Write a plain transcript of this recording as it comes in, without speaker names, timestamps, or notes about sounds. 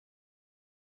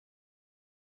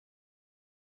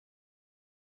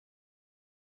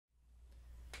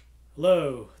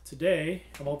Hello, today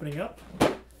I'm opening up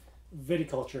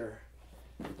Viticulture.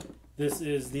 This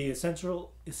is the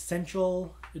Essential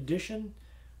Edition,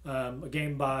 a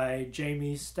game by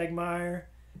Jamey, Stegmaier,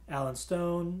 Alan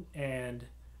Stone, and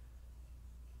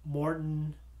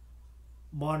Morten,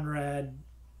 Mnrad,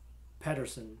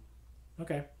 Pedersen.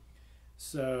 Okay,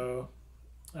 so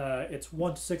it's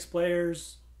 1 to 6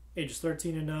 players, ages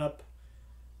 13 and up.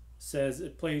 Says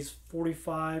it plays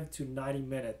 45 to 90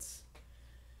 minutes.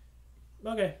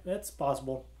 Okay, that's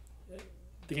possible.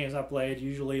 The games I played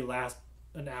usually last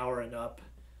an hour and up.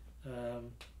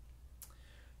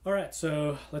 Alright,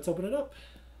 so let's open it up.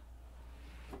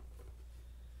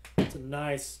 It's a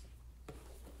nice,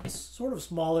 sort of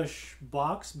smallish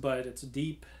box, but it's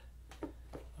deep.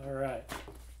 Alright,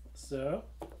 so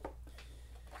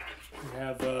we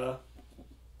have a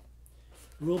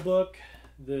rule book.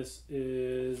 This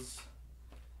is,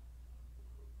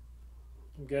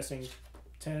 I'm guessing,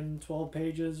 10, 12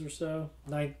 pages or so.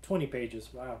 20 pages.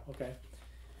 Wow, okay.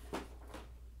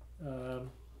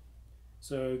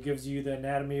 So it gives you the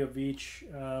anatomy of each,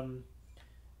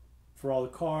 for all the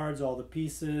cards, all the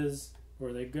pieces,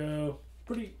 where they go.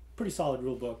 Pretty solid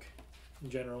rule book in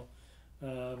general.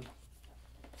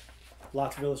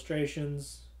 Lots of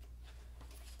illustrations.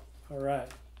 Alright,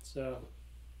 so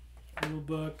rule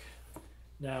book.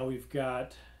 Now we've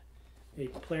got a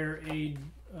player aid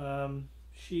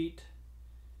sheet.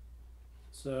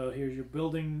 So here's your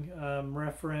building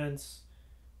reference,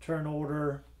 turn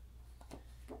order,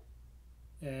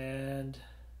 and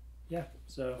yeah,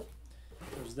 so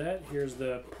there's that. Here's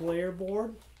the player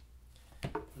board.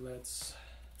 Let's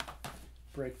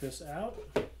break this out.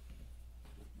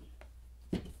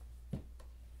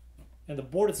 And the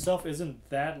board itself isn't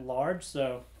that large,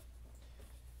 so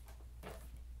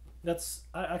that's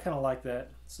I kind of like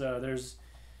that. So there's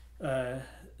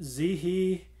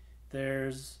Zihi,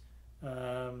 there's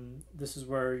this is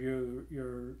where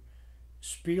your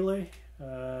Spiele,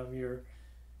 your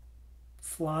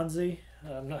Flanzi.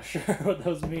 I'm not sure what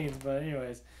those means, but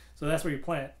anyways, so that's where you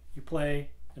play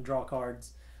and draw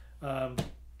cards.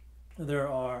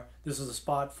 This is a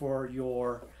spot for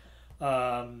your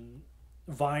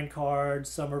vine cards,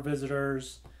 summer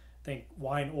visitors, I think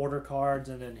wine order cards,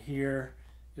 and then here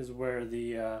is where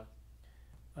the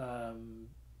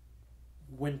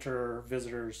winter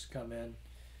visitors come in.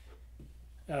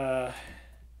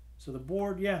 So the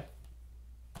board, yeah,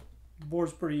 the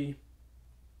board's pretty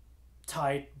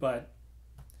tight, but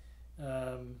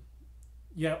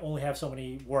you only have so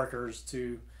many workers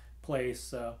to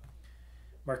place.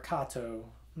 Mercato,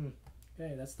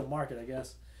 okay, that's the market, I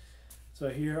guess. So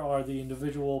here are the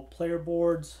individual player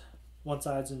boards. One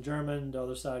side's in German, the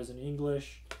other side is in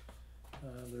English.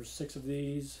 There's 6 of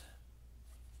these.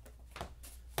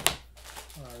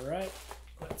 All right,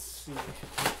 let's see.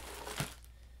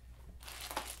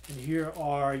 And here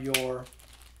are your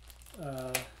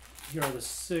here are the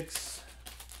 6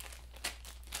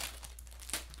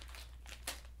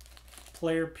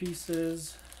 player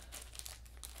pieces.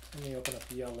 Let me open up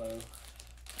yellow,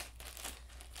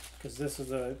 because this is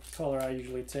the color I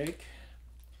usually take.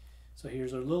 So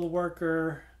here's a little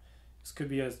worker. This could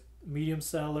be a medium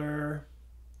seller,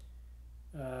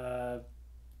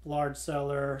 large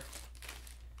seller,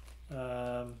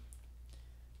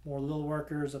 more little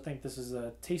workers. I think this is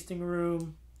a tasting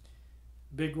room.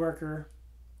 Big worker.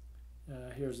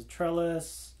 Here's a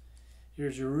trellis.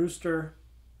 Here's your rooster.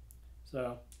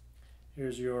 So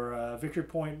here's your victory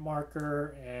point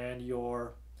marker and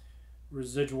your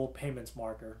residual payments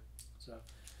marker. So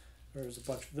there's a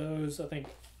bunch of those. I think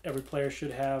every player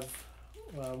should have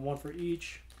one for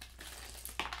each.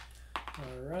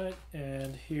 All right,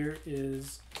 and here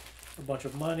is a bunch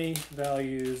of money,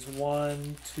 values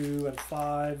 1, 2, and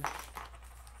 5.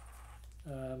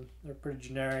 They're pretty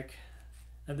generic,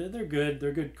 and they're good.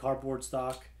 They're good cardboard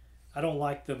stock. I don't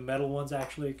like the metal ones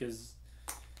actually, because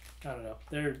I don't know.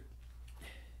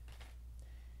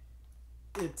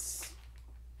 It's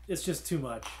just too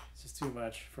much. It's just too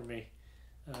much for me.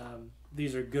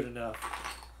 These are good enough.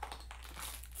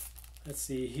 Let's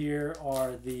see. Here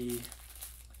are the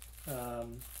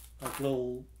like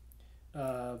little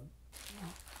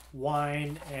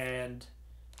wine and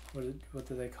what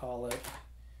do they call it?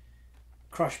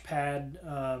 Crush pad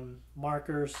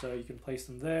markers. So you can place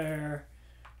them there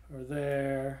or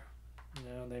there. You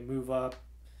know, they move up,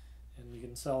 and you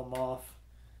can sell them off.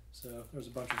 So there's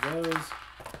a bunch of those.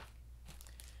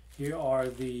 Here are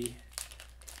the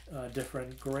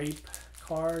different grape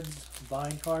cards,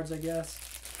 vine cards, I guess.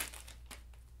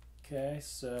 Okay,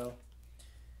 so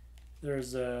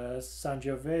there's a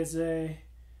Sangiovese,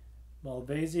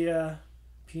 Malvasia,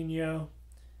 Pino,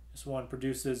 This one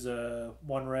produces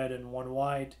one red and one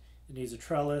white. It needs a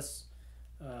trellis.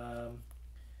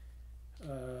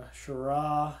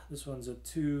 Shara, this one's a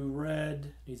 2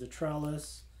 red, needs a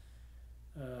trellis.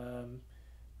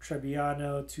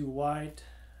 Trebbiano, 2 white.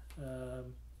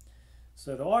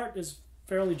 So the art is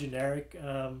fairly generic.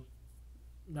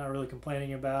 Not really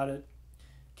complaining about it.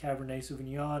 Cabernet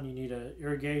Sauvignon, you need a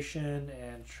irrigation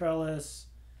and trellis.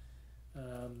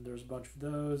 There's a bunch of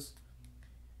those.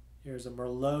 Here's a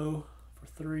Merlot for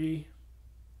 3.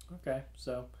 Okay,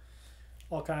 so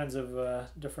all kinds of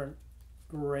different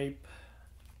grape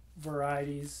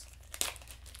varieties.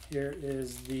 Here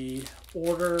is the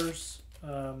orders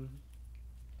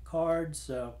card.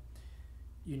 So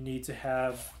you need to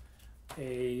have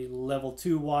a level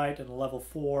 2 white and a level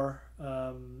 4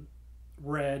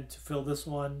 red to fill this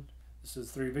one. This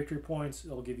is 3 victory points.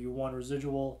 It'll give you 1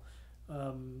 residual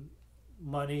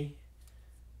money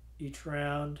each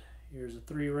round. Here's a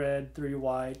 3 red, 3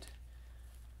 white.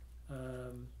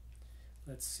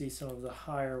 Let's see some of the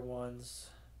higher ones.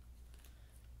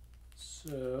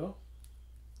 So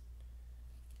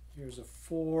here's a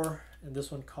 4, and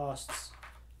this one costs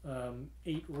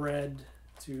 8 red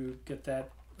to get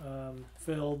that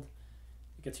filled.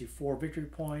 It gets you 4 victory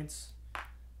points.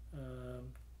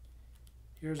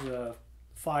 Here's a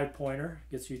 5-pointer,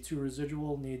 gets you 2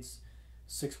 residual, needs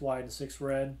 6 white and 6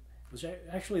 red, which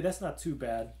actually that's not too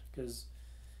bad because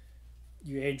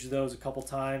you age those a couple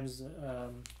times,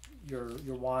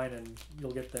 your wine, and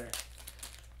you'll get there.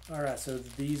 All right, so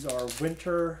these are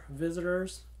winter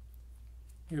visitors.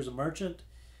 Here's a merchant.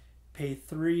 Pay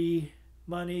 3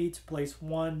 money to place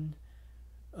 1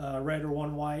 red or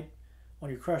 1 white on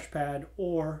your crush pad,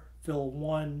 or fill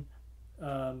 1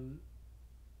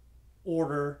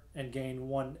 order and gain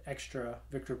 1 extra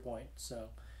victory point. So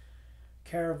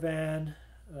caravan,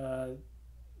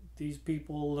 these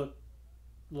people look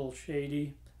a little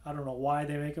shady. I don't know why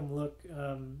they make them look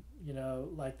you know,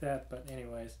 like that, but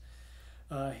anyways.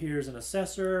 Here's an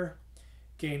assessor.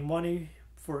 Gain money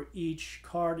for each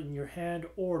card in your hand,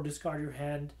 or discard your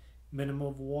hand minimum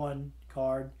of 1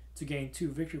 card to gain 2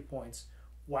 victory points.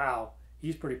 Wow,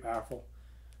 he's pretty powerful.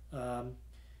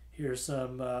 Here's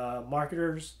some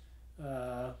marketers.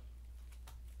 Let's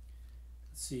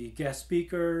see, guest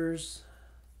speakers,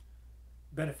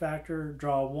 benefactor.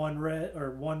 Draw 1 red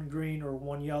or 1 green or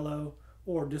 1 yellow,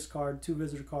 or discard 2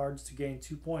 visitor cards to gain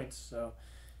 2 points. So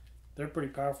they're pretty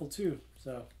powerful too.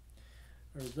 So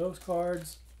there's those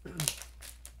cards.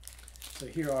 So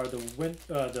here are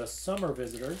the summer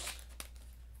visitors.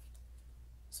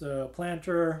 So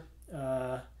planter,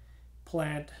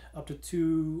 plant up to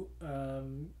 2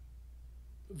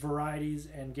 varieties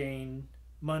and gain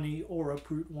money, or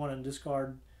uproot 1 and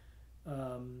discard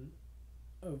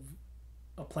of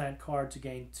a plant card to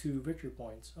gain 2 victory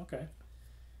points. Okay.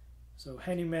 So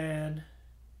handyman,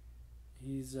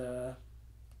 he's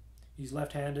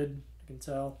left-handed, I can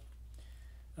tell.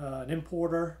 An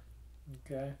importer,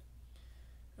 okay.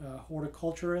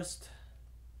 Horticulturist,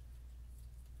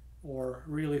 or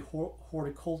really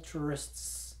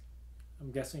horticulturists.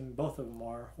 I'm guessing both of them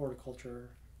are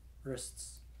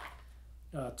horticulturists.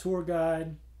 Tour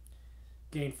guide,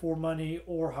 gain 4 money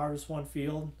or harvest 1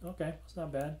 field. Okay, that's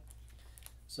not bad.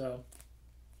 So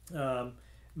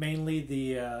mainly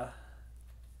the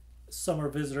summer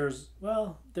visitors,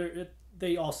 well,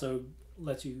 they also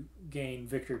let you gain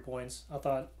victory points. I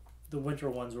thought the winter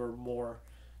ones were more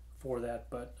for that,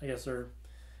 but I guess they're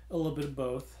a little bit of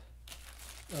both.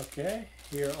 Okay,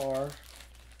 here are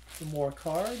some more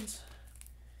cards.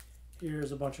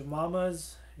 Here's a bunch of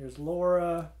mamas. Here's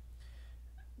Laura,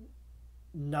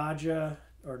 Nadia,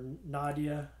 or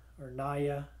Nadia, or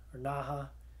Naya, or Naha,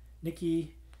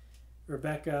 Nikki,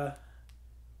 Rebecca,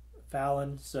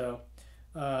 Fallon. So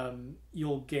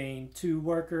you'll gain 2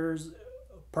 workers,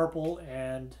 purple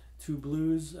and 2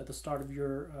 blues at the start of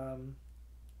your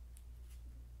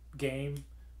game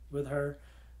with her.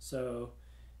 So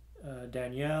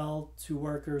Danielle, 2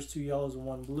 workers, 2 yellows and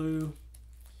 1 blue.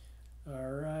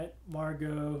 All right,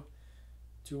 Margot,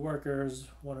 2 workers,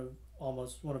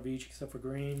 almost one of each except for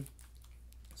green.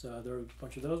 So there are a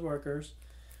bunch of those workers.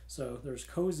 So there's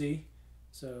Cozy,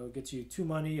 so it gets you 2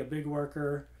 money, a big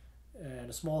worker, and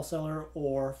a small seller,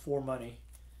 or 4 money.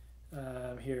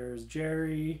 Here's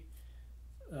Jerry,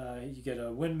 you get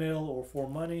a windmill or 4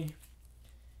 money.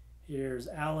 Here's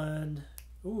Alan,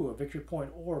 ooh, a victory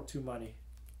point or 2 money.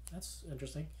 That's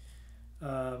interesting.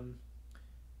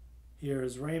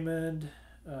 Here's Raymond,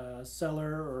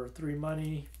 seller or 3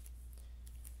 money.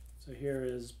 So here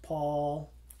is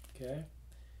Paul, okay.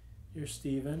 Here's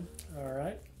Stephen, all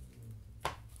right.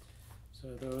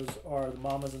 So those are the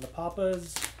mamas and the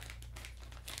papas.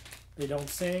 They don't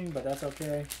sing, but that's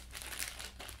okay.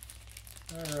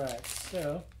 Alright,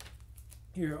 so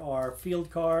here are field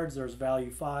cards. There's value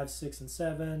 5, 6, and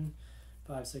 7.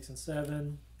 5, 6, and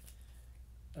 7.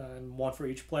 And one for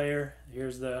each player.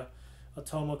 Here's the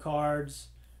Automa cards.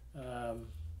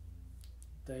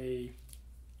 They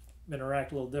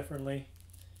interact a little differently.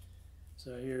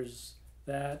 So here's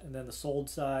that, and then the sold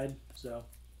side. So,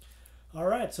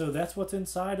 alright, so that's what's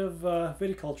inside of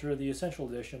Viticulture, the Essential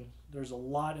Edition. There's a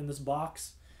lot in this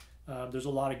box. There's a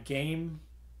lot of game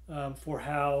for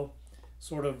how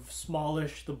sort of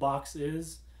smallish the box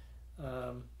is.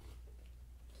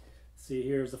 See,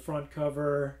 here's the front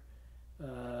cover.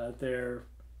 They're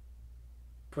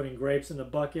putting grapes in a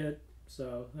bucket,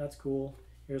 so that's cool.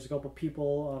 Here's a couple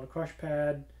people on a crush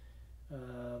pad.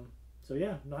 So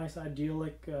yeah, nice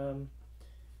idyllic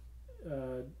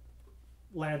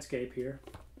landscape here.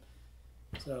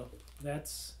 So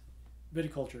that's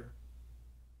Viticulture.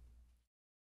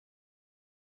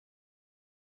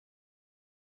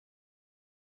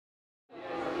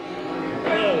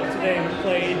 Hello, today we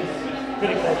played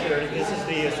Viticulture. This is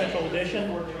the Essential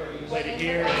Edition. We played it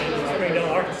here in Springdale,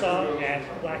 Arkansas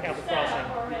at Black Apple Crossing.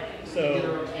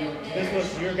 So this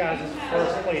was your guys'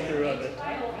 first playthrough of it.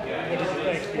 What did you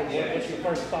think? What's your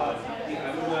first thought?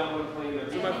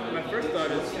 So my first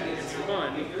thought is it's fun.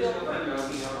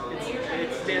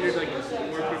 It's standard like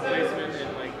worker placement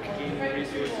and like game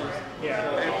resources. Yeah.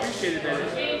 I appreciated that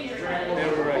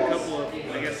there were a couple of, I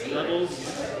guess, levels,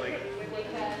 like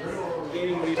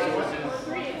gaining resources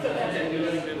and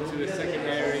moving them to a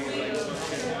secondary like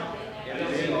function, and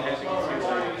then having to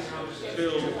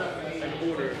fill an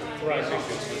order. Right. So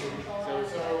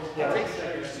yeah.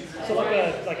 So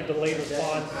like a delayed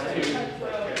response to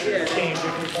game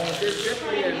different. There's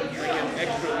definitely an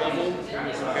extra level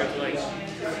compared to like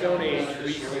Stone Age where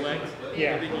you collect.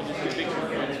 Yeah. And then you just get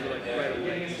victory points for like right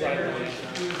away.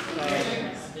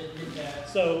 Right.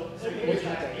 So what do you think? I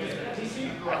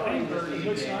think it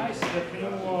looks nice. The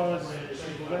theme was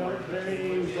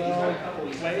very well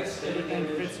placed. Everything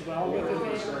fits well with the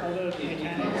theme. All the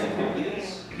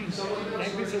mechanics.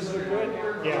 Game pieces look good.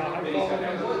 Yeah. High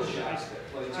quality, nice to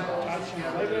touch and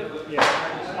play with.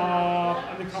 Yeah.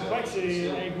 And the complexity,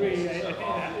 I agree. I think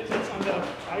that it's on the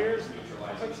higher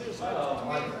complexity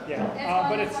side. Yeah.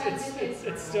 But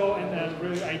it's still in a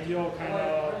really ideal kind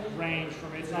of range for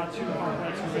me. It's not too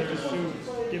complex for me just to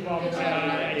give up and say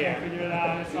I can't figure it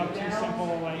out. It's not too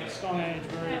simple like Stone Age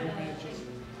where everything's just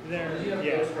there.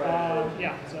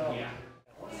 Yeah.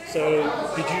 So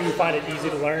did you find it easy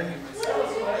to learn?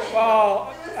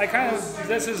 well,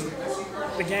 this is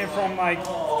the game from my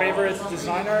favorite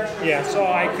designer. Yeah. So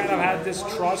I kind of had this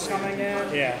trust coming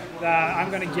in. Yeah. That I'm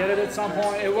going to get it at some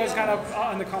point. It was kind of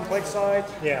on the complex side.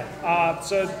 Yeah.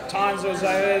 So at times it was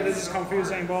like, hey, this is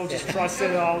confusing, but I'll just trust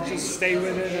it. I'll just stay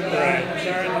with it and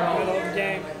they're in the middle of the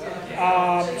game.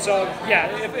 So yeah,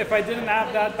 if I didn't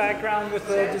have that background with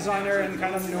the designer and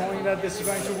kind of knowing that this is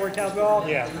going to work out well,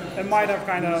 it might have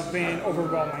kind of been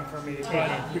overwhelming for me.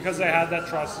 But because I had that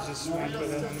trust, I just went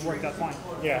with it and it worked out fine.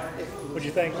 Yeah. What'd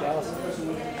you think, Alice?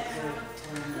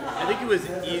 I think it was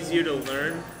easier to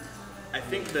learn. I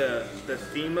think the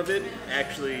theme of it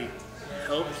actually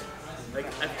helped. Like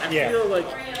I feel like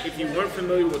if you weren't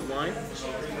familiar with wine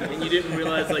and you didn't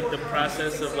realize like the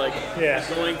process of like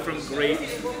going from grape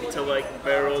to like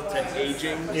barrel to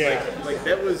aging, like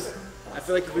that was. I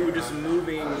feel like if we were just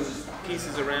moving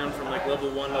pieces around from like level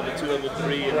 1, level 2, level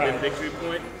 3, and then victory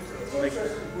point, like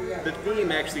the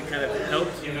theme actually kind of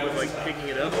helped with like picking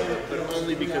it up, but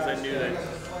only because I knew that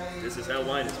this is how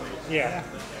wine is made. Yeah.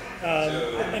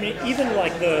 I mean, even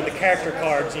like the character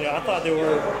cards, you know, I thought they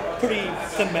were pretty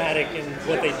thematic in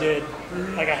what they did.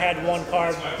 Like I had one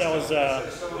card that was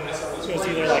it was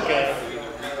either like a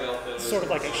sort of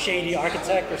like a shady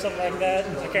architect or something like that.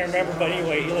 I can't remember, but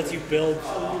anyway, he lets you build,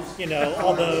 you know,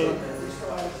 all the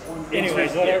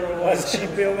anyways, whatever it was.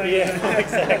 Cheap building. Yeah,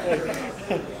 exactly.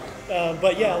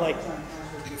 But yeah, like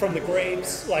from the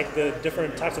grapes, like the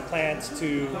different types of plants,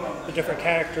 to the different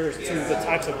characters, to the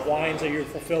types of wines that you're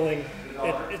fulfilling,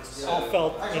 it all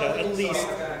felt, you know, at least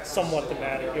somewhat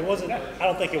thematic. It wasn't, I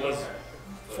don't think it was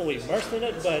fully immersed in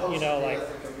it, but, you know, like,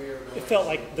 it felt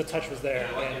like the touch was there,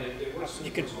 and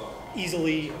you could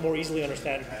more easily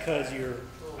understand it because you're,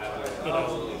 you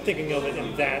know, thinking of it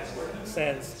in that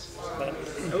sense. But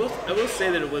I will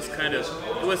say that it was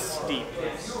steep.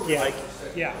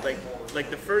 Yeah. Like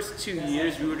the first 2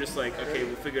 years, we were just like, okay,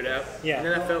 we'll figure it out. Yeah. And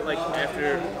then I felt like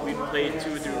after we played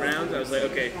 2 or 3 rounds, I was like,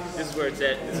 okay, this is where it's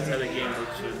at. This is how the game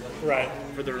works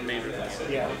for the remainder of the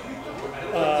game.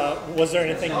 Yeah. Was there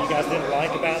anything you guys didn't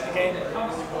like about the game?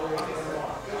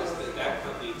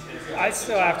 I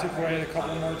still have to play it a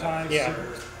couple more times to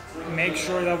make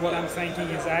sure that what I'm thinking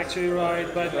is actually right.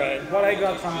 But what I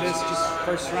got from this just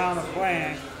first round of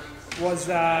playing was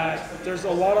that there's a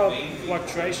lot of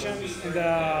fluctuations in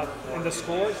the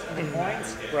scores, in the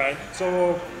points. Right.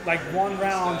 So like one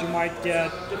round you might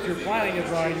get, if you're planning it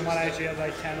right, you might actually have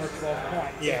like 10 or 12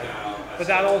 points. Yeah. But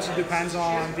that also depends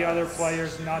on the other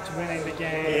players not winning the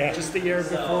game. Just the year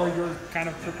before you're kind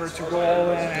of prepared to go all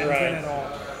in and win it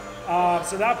all.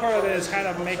 So that part of it is kind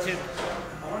of make it,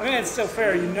 I mean, it's still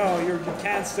fair, you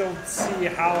can still see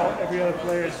how every other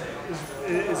player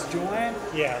is doing.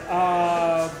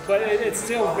 Yeah. But it's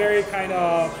still very kind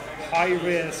of high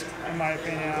risk, in my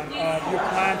opinion. You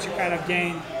plan to kind of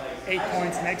gain 8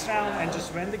 points next round and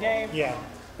just win the game. Yeah.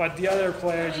 But the other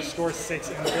player just scores 6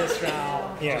 in this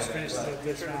round, just finishes it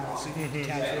this round, so you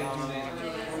can't really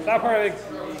do much. That part of it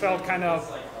felt kind of,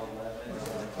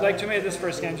 like to me, this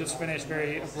first game just finished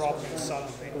very abruptly and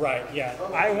suddenly. Right, yeah.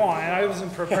 I won, and I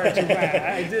wasn't prepared to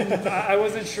win. I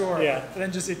wasn't sure. Yeah. And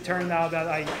then just it turned out that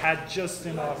I had just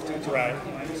enough to right.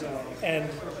 win. So. And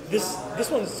this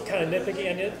one's kind of nitpicky,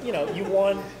 and you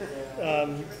won.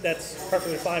 That's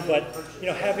perfectly fine. But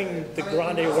having the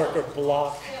grande worker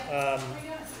block, a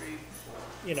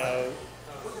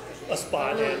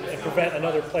spot and prevent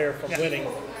another player from winning,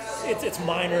 it's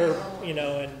minor,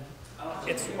 and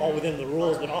it's all within the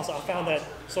rules. But also, I found that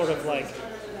sort of like,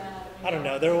 I don't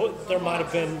know, there might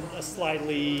have been a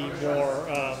slightly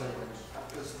more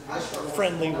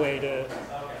friendly way to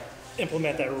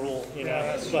implement that rule,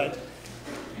 but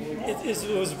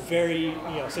it was very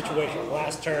situational.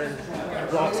 Last turn, you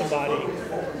block somebody,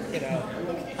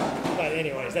 But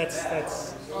anyways,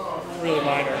 that's really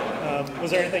minor.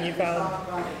 Was there anything you found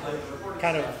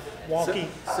kind of wonky?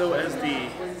 So as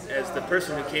the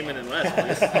person who came in last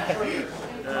place,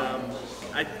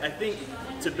 I think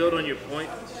to build on your point,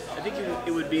 I think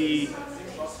it would be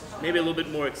maybe a little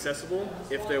bit more accessible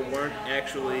if there weren't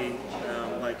actually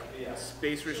like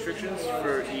space restrictions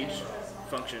for each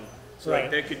function. So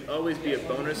like there could always be a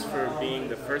bonus for being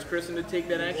the first person to take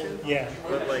that action. Yeah.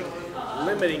 But like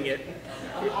limiting it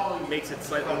makes it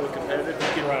slightly more competitive.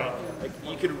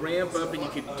 You could ramp up and you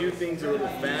could do things a little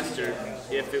faster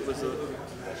if it was a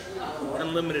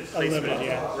unlimited placement.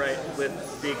 Right,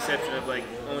 with the exception of like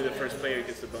only the first player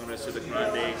gets the bonus or the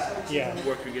grande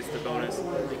worker gets the bonus.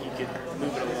 I think you could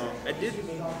move it along.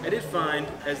 I did find,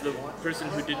 as the person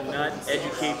who did not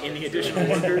educate any additional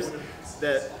workers,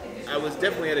 that I was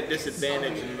definitely at a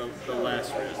disadvantage in the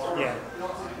last round.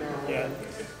 Yeah.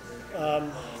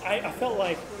 I felt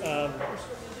like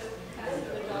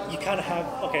you kind of have,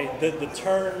 the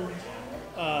turn,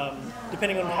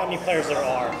 depending on how many players there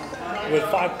are. With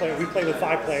 5 players, we played with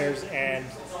 5 players, and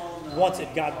once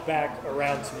it got back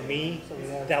around to me,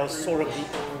 that was sort of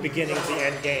the beginning of the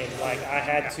end game. Like, I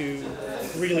had to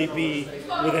really be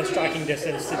within striking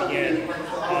distance to the end,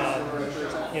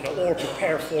 or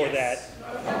prepare for that.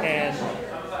 And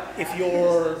if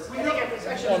you're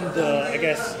on the,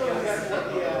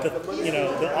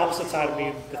 the opposite side of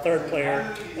me, the third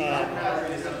player,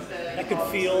 I could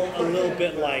feel a little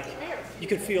bit like, you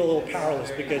could feel a little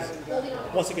powerless, because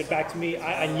once it got back to me,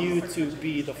 I knew to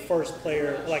be the first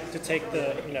player, like to take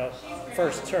the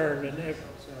first turn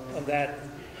of that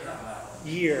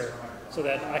year, so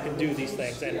that I can do these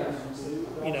things and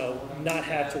not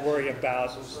have to worry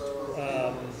about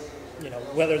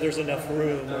whether there's enough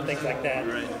room or things like that.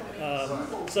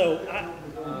 So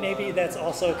maybe that's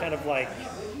also kind of like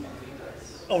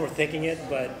overthinking it,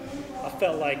 but I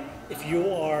felt like if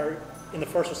you are in the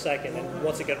first or second, and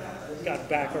once it got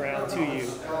back around to you,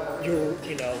 you're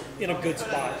in a good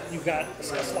spot. You've got a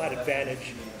slight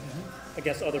advantage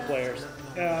against other players.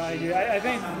 I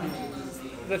think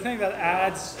the thing that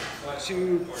adds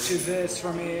to this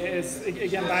for me is,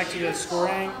 again, back to the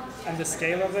scoring and the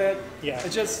scale of it.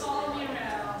 It's just,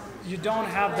 you don't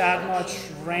have that much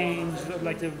range,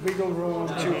 like the wiggle room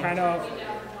to kind of,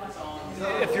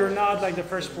 if you're not like the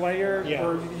first player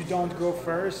or you don't go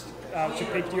first to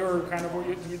pick your kind of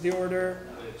the order,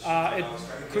 it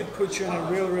could put you in a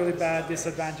really bad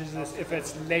disadvantage if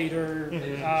it's later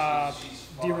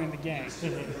during the game.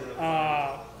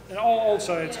 And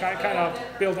also, it's kind of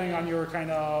building on your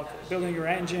building your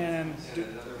engine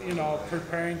and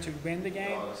preparing to win the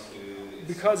game.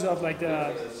 Because of like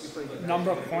the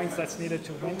number of points that's needed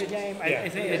to win the game, I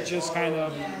think it just kind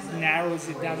of narrows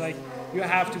it down. Like, you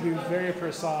have to be very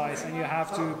precise, and you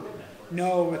have to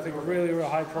know with a really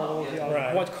high probability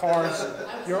of what cards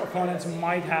your opponents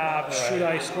might have. Should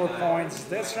I score points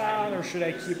this round, or should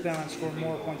I keep them and score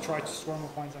more points? Try to score more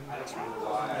points in the next round.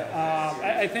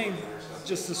 I think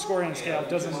just the scoring scale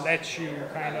doesn't let you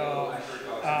kind of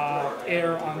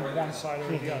err on one side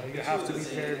or the other. You have to be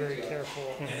very, very careful.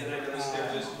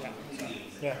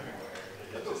 Yeah.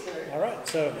 All right.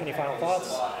 So, any final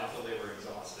thoughts?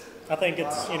 I think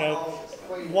it's,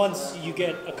 once you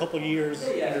get a couple years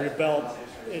under your belt,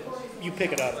 you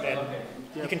pick it up and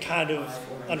you can kind of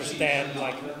understand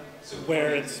like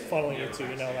where it's funneling you to.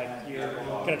 Like you're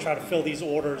going to try to fill these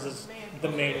orders as the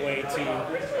main way to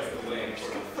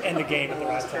end the game at the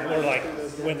right time, or like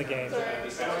win the game.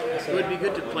 So, it would be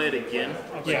good to play it again,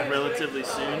 relatively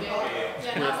soon.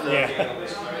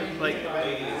 Like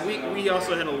we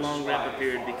also had a long ramp-up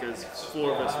period because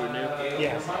 4 of us were new.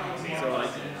 Yeah. So like.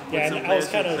 Yeah, and I was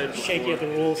kind of shaky at the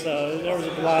rules, so there was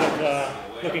a lot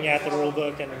of looking at the rule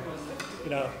book and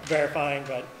verifying.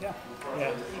 But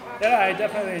yeah, I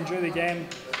definitely enjoy the game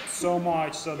so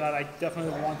much so that I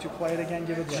definitely want to play it again,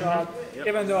 give it a shot. Yep.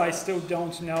 Even though I still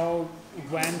don't know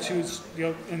when to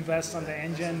invest on the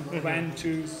engine, when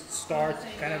to start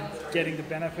kind of getting the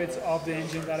benefits of the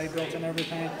engine that I built and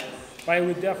everything. But I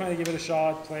would definitely give it a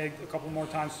shot, play it a couple more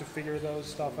times to figure those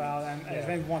stuff out. And I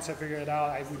think once I figure it out,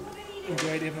 I would enjoy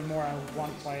it even more. I would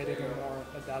want to play it even more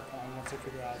at that point once I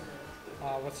figure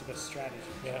out what's the best strategy.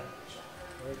 Yeah,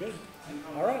 very good.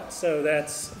 All right, so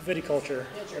that's Viticulture.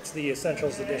 That's the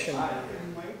Essentials Edition.